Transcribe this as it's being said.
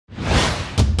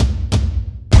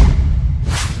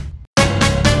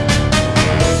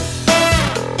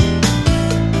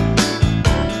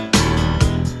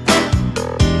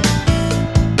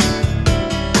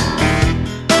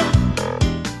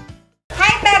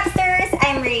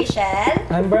Rachel.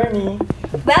 I'm Bernie.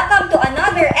 Welcome to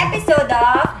another episode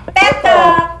of PEP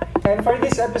Talk. And for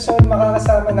this episode,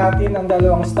 makakasama natin ang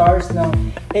dalawang stars ng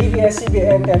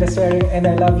ABS-CBN teleserye And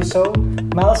I Love You So,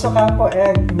 Ocampo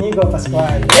and Inigo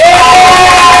Pascual.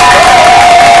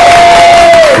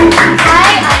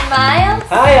 Hi, I'm Miles.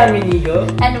 Hi, I'm Inigo.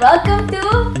 And welcome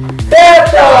to PEP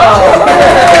Talk!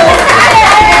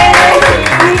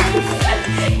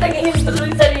 Nag-ihintro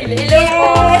yung sarili.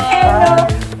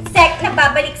 Hello. Sek,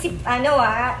 nababalik si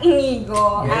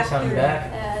Inigo. Yes, I'm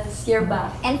back. Yes, you're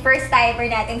back. And first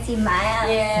timer natin si Miles.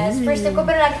 Yes, first time ko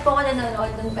pero lagi po ako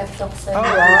nanonood ng PEP Talk. So. Oh,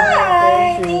 wow.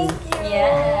 Hi, Thank you. thank you.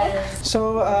 Yes.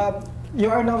 So,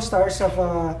 you are now stars of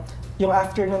yung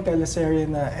afternoon teleserye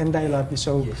na And I Love You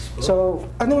So. Yes, po. So,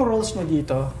 anong roles mo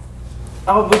dito?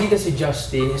 Ako po dito si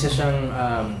Justin, isa siyang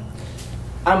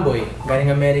amboy. Galing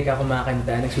Amerika,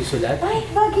 kumakanta, nagsusulat. Ay,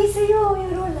 bagay sa'yo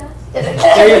yung role ah.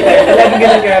 Kaya talagang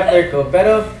ganun character ko.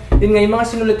 Pero, yun nga, yung mga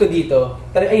sinulat ko dito,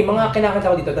 mga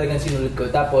kinakanta ko dito talagang sinulat ko.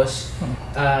 Tapos,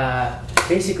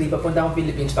 basically, papunta akong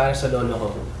Philippines para sa lolo ko.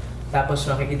 Tapos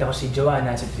makikita ko si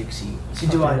Joanna, si Trixie. Si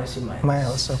Joanna, si Miles.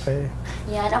 Miles, okay.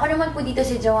 Yan, ako naman po dito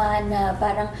si Joanna,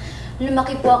 parang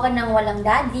lumaki po ako ng walang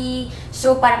daddy.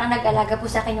 So parang ang nag-alaga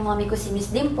po sa akin yung mami ko si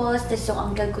Miss Dimples, tapos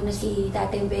yung uncle ko na si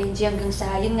Tatay Benji hanggang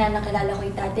sa, yun nga, nakilala ko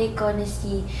yung tatay ko na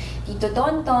si Tito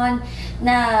Tonton,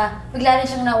 na bigla rin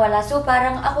siyang nawala. So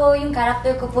parang ako, yung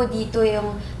character ko po dito,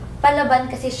 yung palaban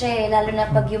kasi siya lalo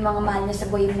na pag yung mga mahal niya sa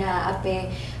buhay na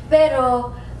ape.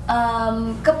 Pero,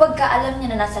 kapag alam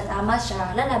niya na nasa tama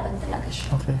siya, lalaban talaga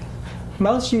siya. Okay.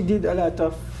 Miles, you did a lot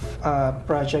of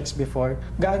projects before.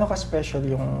 Gaano ka-special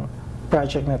yung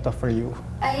project na to for you?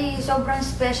 Ay, sobrang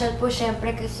special po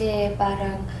syempre kasi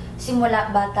parang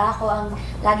simula bata ako ang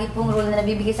lagi pong role na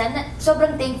nabibigay sana.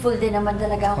 Sobrang thankful din naman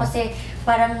talaga ako kasi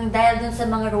parang dahil dun sa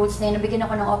mga roles na yun, nabigyan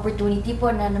ako ng opportunity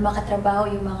po na makatrabaho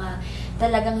yung mga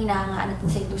talagang hinahangaan natin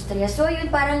sa industriya. So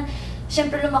yun parang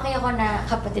siyempre lumaki ako na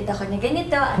kapatid ako na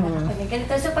ganito, anak ako na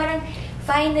ganito. So parang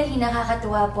finally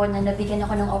nakakatuwa po na nabigyan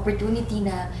ako ng opportunity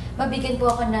na mabigyan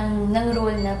po ako ng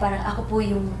role na parang ako po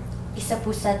yung isa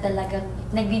po sa talagang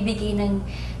nagbibigay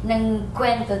ng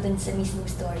kwento dun sa mismong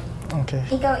story. Okay.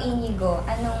 Ikaw, Inigo,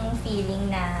 anong feeling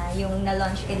na yung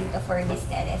na-launch ka dito for this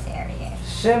teleserye?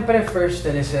 Siyempre, first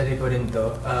teleserye ko rin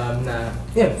to.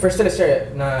 First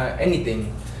teleserye na anything.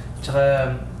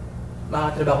 Tsaka,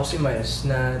 makatrabaho ko si Miles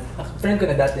na friend ko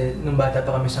na dati nung bata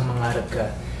pa kami sa Mangarap Ka.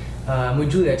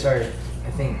 With Julia, it's our,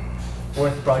 I think,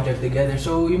 4th project together.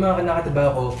 So, yung mga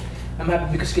nakatabaho ko, I'm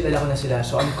happy because kilala ko na sila,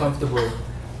 so I'm comfortable.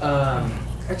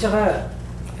 At saka,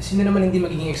 sino naman hindi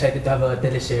magiging excited to have a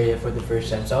teleserye for the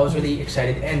first time. So I was really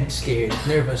excited and scared,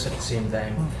 nervous at the same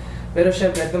time. Pero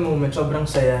syempre, at the moment, sobrang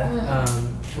saya.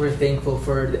 We're thankful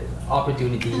for the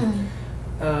opportunity.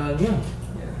 Anong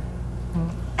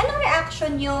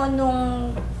reaction nyo nung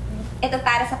ito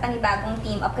para sa panibagong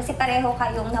team up? Kasi pareho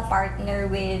kayong na-partner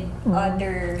with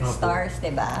other stars,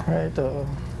 diba? Right, oo.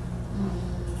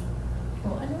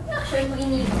 Anong reaction mo,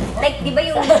 Inigo? Like, di ba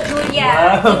yung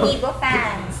Julia, Inigo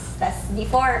fans? Tapos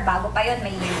before, bago pa yun,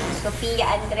 may Sofia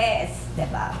Andres,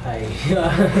 diba? Ay.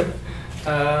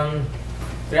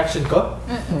 Reaction ko?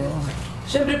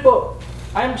 Siyempre po,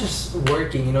 I'm just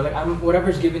working, you know, like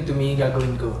whatever's given to me,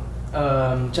 gagawin ko.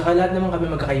 Tsaka lahat naman kami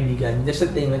magkakaibigan. That's the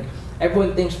thing, like,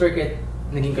 everyone thinks porque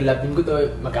naging collab ko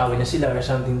to, mag-away na sila or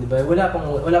something, diba? Wala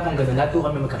pong ganun, lahat po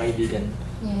kami magkakaibigan.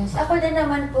 Yes. Ako din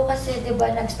naman po kasi, di ba,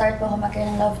 nag-start po ako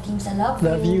magkaroon ng love team sa Love You.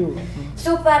 Love You.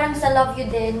 So, parang sa Love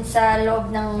You din, sa loob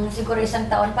ng siguro isang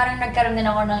taon, parang nagkaroon din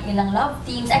ako ng ilang love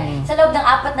teams. Ay, sa loob ng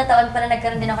 4 na taon, parang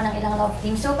nagkaroon din ako ng ilang love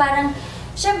teams. So, parang,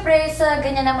 syempre, sa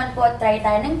ganyan naman po, try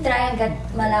tayo ng try hanggat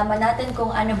malaman natin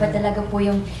kung ano ba talaga po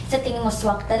yung sa tingin mo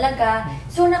swak talaga.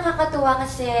 So, nakakatuwa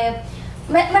kasi,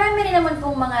 marami rin naman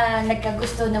pong mga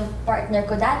nagkagusto ng partner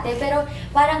ko dati, pero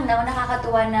parang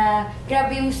nakakatuwa na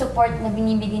grabe yung support na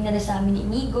binibigay nila sa amin ni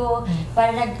Inigo.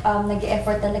 Parang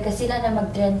nag-effort talaga sila na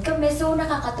mag-trend kami. So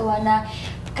nakakatuwa na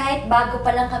kahit bago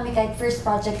pa lang kami, kahit first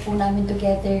project po namin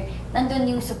together, nandun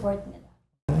yung support nila.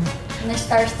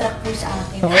 Na-starstruck po sa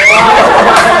akin.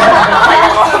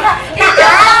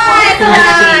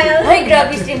 Ay,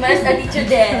 grabe si Mas,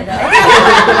 Alichudera.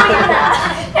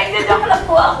 Nagdadok lang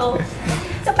po ako.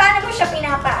 So, paano mo siya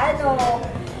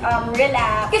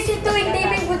relax? Kasi tuwing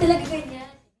taping po talaga kayo